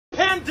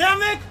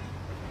pandemic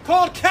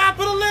called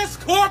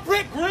capitalist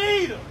corporate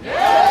greed.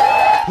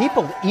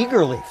 People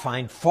eagerly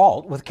find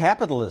fault with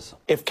capitalism.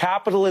 If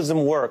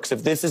capitalism works,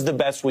 if this is the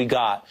best we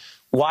got,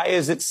 why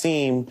does it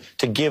seem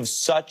to give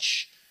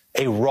such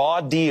a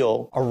raw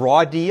deal? A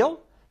raw deal?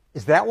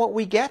 Is that what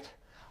we get?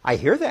 I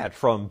hear that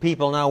from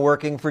people now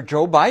working for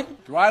Joe Biden.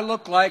 Do I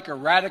look like a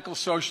radical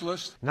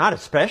socialist? Not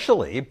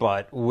especially,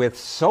 but with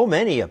so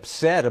many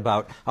upset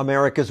about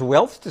America's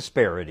wealth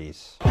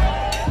disparities.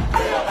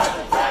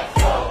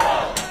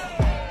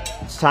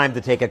 It's time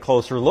to take a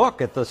closer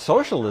look at the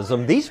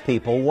socialism these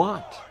people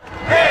want.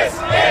 This is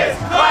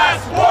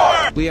class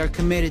war! We are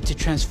committed to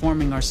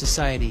transforming our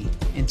society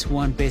into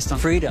one based on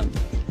freedom,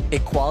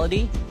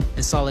 equality,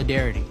 and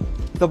solidarity.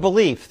 The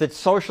belief that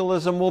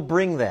socialism will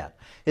bring that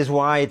is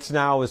why it's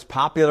now as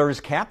popular as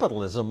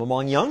capitalism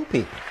among young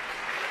people.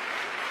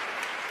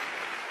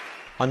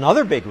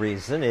 Another big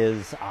reason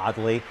is,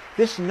 oddly,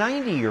 this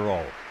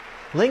 90-year-old,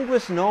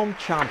 linguist Noam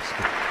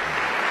Chomsky.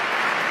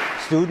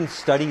 Students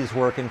study his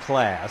work in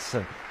class,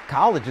 and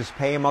colleges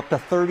pay him up to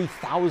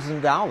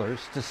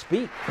 $30,000 to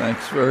speak.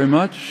 Thanks very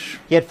much.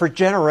 Yet for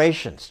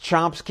generations,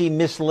 Chomsky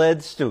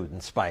misled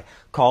students by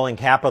calling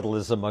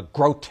capitalism a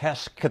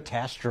grotesque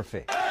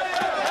catastrophe.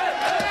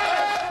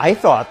 I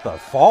thought the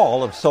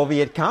fall of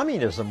Soviet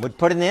communism would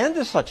put an end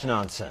to such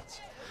nonsense.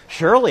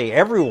 Surely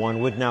everyone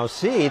would now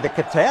see the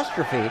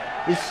catastrophe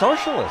is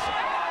socialism.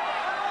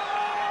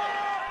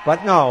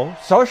 But no,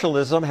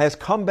 socialism has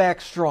come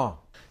back strong.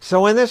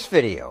 So in this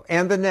video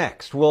and the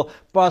next, we'll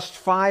bust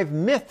 5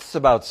 myths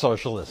about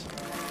socialism.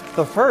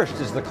 The first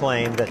is the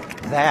claim that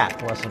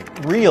that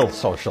wasn't real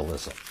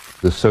socialism.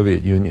 The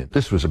Soviet Union,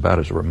 this was about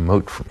as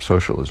remote from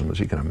socialism as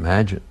you can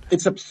imagine.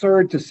 It's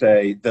absurd to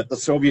say that the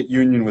Soviet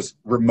Union was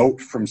remote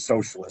from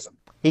socialism.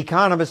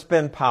 Economist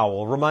Ben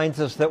Powell reminds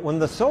us that when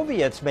the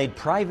Soviets made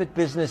private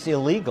business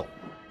illegal,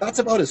 That's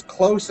about as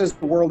close as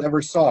the world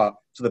ever saw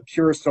to the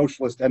pure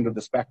socialist end of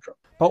the spectrum.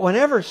 but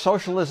whenever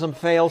socialism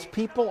fails,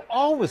 people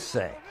always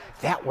say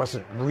that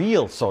wasn't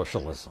real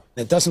socialism.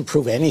 It doesn't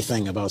prove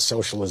anything about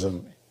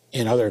socialism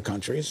in other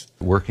countries.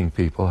 Working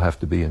people have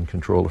to be in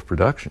control of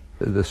production.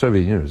 The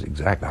Soviet Union was the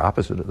exact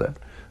opposite of that.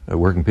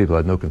 Working people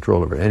had no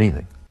control over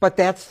anything. But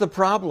that's the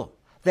problem.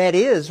 That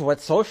is what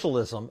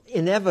socialism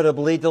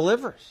inevitably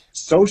delivers.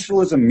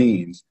 Socialism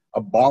means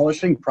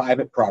abolishing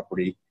private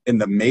property in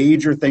the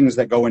major things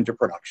that go into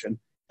production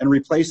and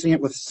replacing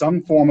it with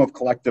some form of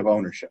collective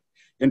ownership.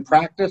 In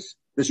practice,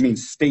 this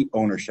means state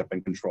ownership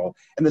and control.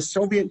 And the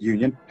Soviet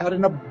Union had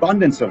an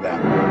abundance of that.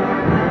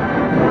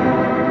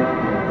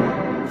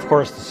 Of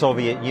course, the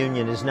Soviet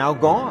Union is now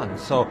gone,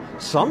 so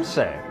some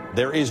say.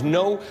 There is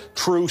no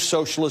true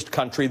socialist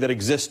country that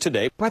exists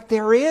today. But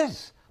there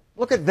is.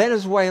 Look at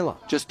Venezuela.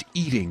 Just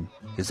eating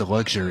is a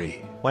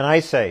luxury. When I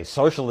say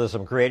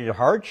socialism created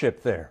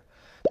hardship there,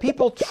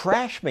 people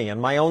trash me on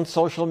my own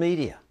social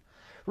media.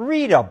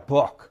 Read a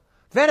book.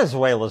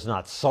 Venezuela's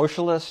not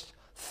socialist.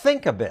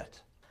 Think a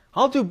bit.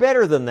 I'll do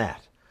better than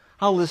that.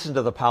 I'll listen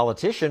to the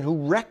politician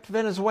who wrecked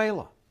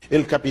Venezuela.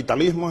 El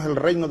capitalismo es el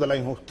reino de la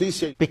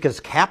injusticia.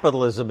 Because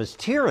capitalism is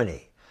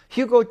tyranny.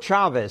 Hugo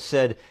Chavez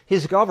said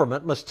his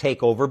government must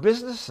take over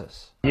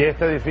businesses. ¿Y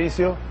este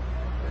edificio?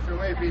 Es un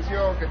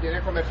edificio que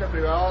tiene comercio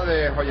privado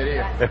de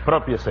joyería.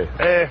 Expropiese.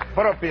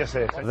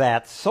 Expropiese.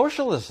 That's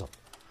socialism.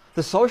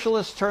 The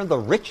socialists turned the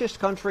richest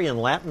country in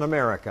Latin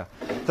America,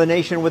 the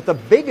nation with the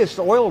biggest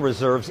oil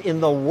reserves in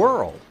the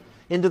world,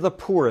 into the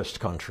poorest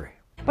country.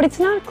 But it's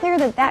not clear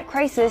that that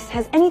crisis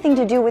has anything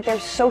to do with their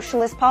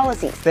socialist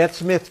policies.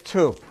 That's myth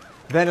two.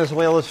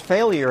 Venezuela's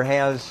failure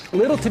has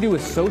little to do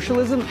with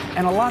socialism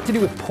and a lot to do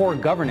with poor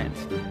governance.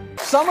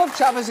 Some of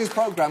Chavez's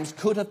programs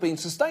could have been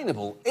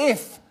sustainable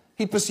if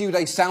he pursued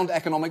a sound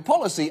economic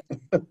policy.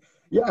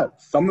 Yeah,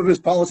 some of his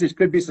policies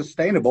could be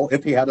sustainable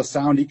if he had a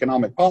sound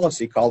economic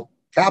policy called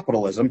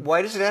capitalism.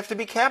 Why does it have to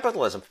be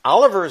capitalism?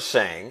 Oliver is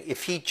saying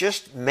if he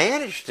just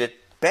managed it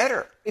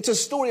better. It's a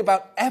story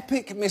about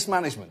epic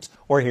mismanagement.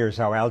 Or here's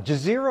how Al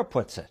Jazeera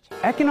puts it.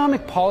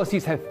 Economic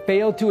policies have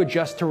failed to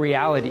adjust to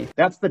reality.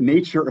 That's the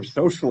nature of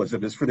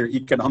socialism, is for their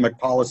economic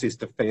policies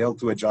to fail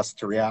to adjust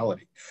to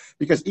reality.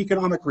 Because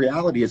economic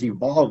reality is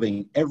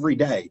evolving every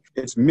day.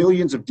 It's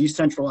millions of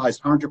decentralized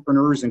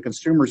entrepreneurs and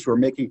consumers who are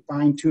making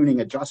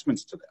fine-tuning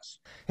adjustments to this.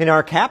 In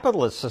our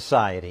capitalist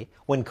society,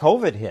 when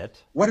COVID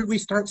hit, what did we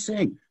start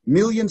seeing?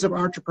 Millions of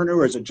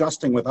entrepreneurs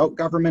adjusting without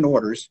government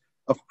orders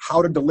of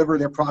how to deliver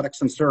their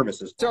products and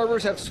services.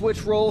 Servers have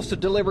switched roles to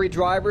delivery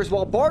drivers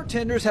while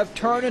bartenders have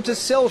turned into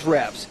sales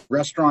reps.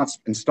 Restaurants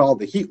installed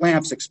the heat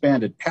lamps,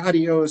 expanded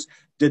patios,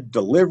 did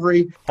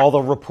delivery.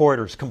 Although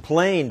reporters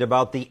complained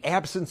about the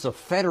absence of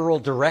federal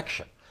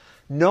direction,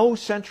 no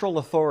central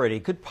authority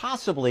could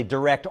possibly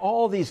direct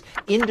all these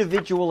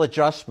individual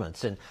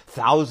adjustments in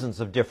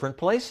thousands of different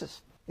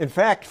places. In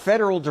fact,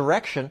 federal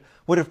direction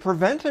would have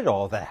prevented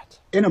all that.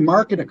 In a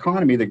market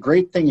economy, the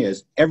great thing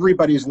is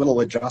everybody's little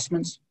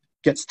adjustments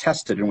gets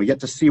tested and we get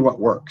to see what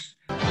works.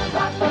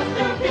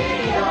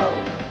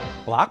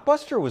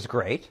 Blockbuster was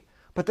great,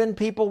 but then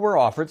people were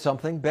offered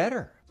something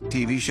better.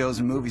 TV shows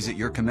and movies at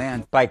your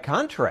command. By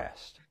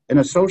contrast, In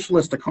a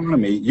socialist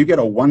economy, you get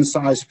a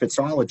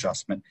one-size-fits-all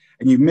adjustment,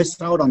 and you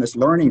miss out on this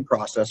learning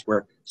process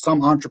where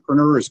some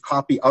entrepreneurs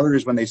copy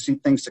others when they see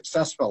things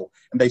successful,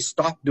 and they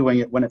stop doing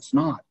it when it's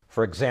not.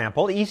 For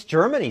example, East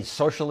Germany's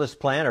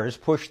socialist planners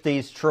pushed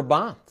these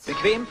Trabants.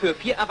 Bequem für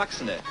 4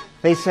 Erwachsene.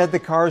 They said the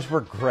cars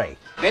were great.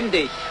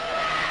 Wendig.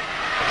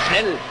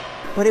 Schnell.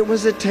 But it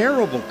was a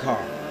terrible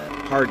car.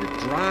 Hard to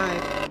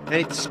drive, and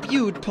it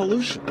spewed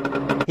pollution.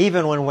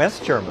 Even when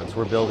West Germans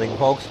were building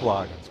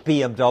Volkswagens,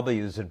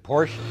 BMWs, and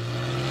Porsches,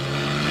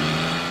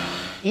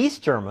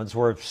 East Germans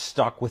were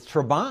stuck with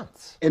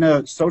Trabants. In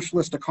a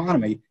socialist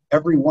economy,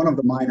 every one of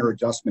the minor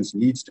adjustments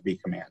needs to be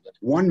commanded.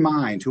 One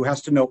mind who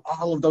has to know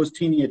all of those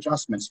teeny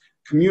adjustments,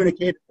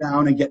 communicate it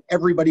down, and get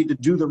everybody to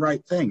do the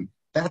right thing.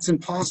 That's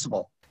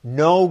impossible.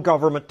 No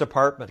government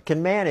department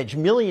can manage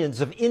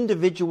millions of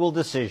individual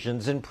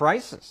decisions and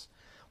prices.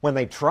 When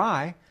they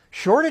try,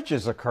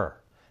 shortages occur,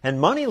 and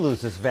money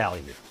loses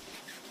value.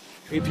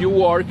 If you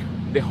work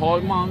the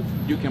whole month,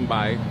 you can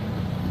buy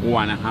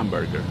 1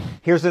 hamburger.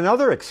 Here's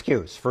another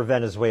excuse for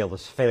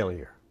Venezuela's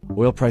failure.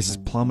 Oil prices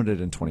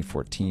plummeted in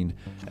 2014,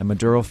 and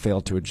Maduro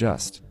failed to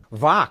adjust.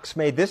 Vox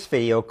made this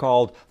video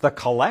called "The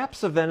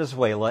Collapse of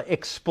Venezuela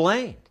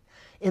Explained."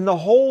 In the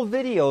whole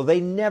video, they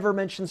never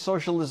mention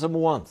socialism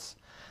once.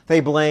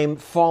 They blame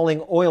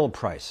falling oil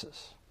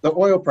prices. The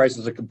oil price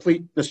is a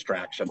complete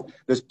distraction.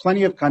 There's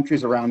plenty of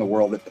countries around the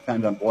world that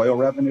depend on oil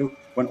revenue.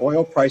 When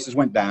oil prices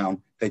went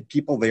down, the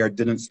people there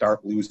didn't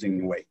start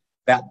losing weight.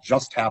 That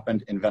just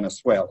happened in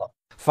Venezuela.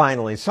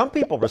 Finally, some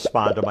people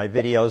respond to my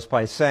videos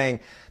by saying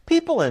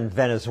people in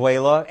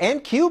Venezuela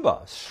and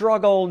Cuba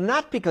struggle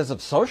not because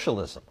of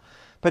socialism,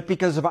 but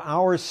because of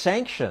our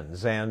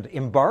sanctions and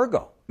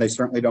embargo. They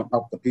certainly don't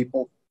help the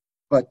people,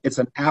 but it's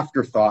an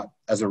afterthought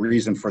as a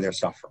reason for their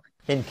suffering.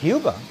 In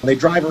Cuba, they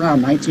drive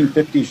around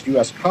 1950s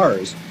U.S.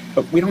 cars,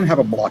 but we don't have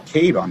a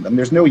blockade on them.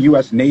 There's no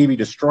U.S. Navy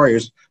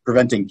destroyers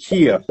preventing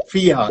Kia,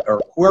 Fiat,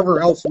 or whoever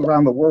else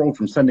around the world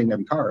from sending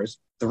them cars.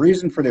 The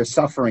reason for their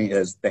suffering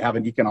is they have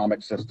an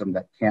economic system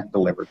that can't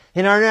deliver.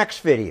 In our next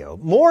video,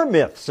 more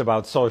myths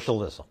about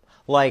socialism,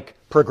 like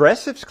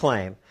progressives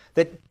claim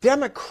that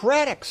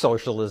democratic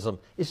socialism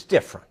is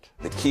different.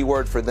 The key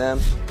word for them,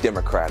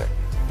 democratic.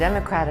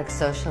 Democratic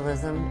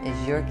socialism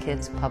is your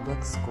kid's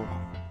public school.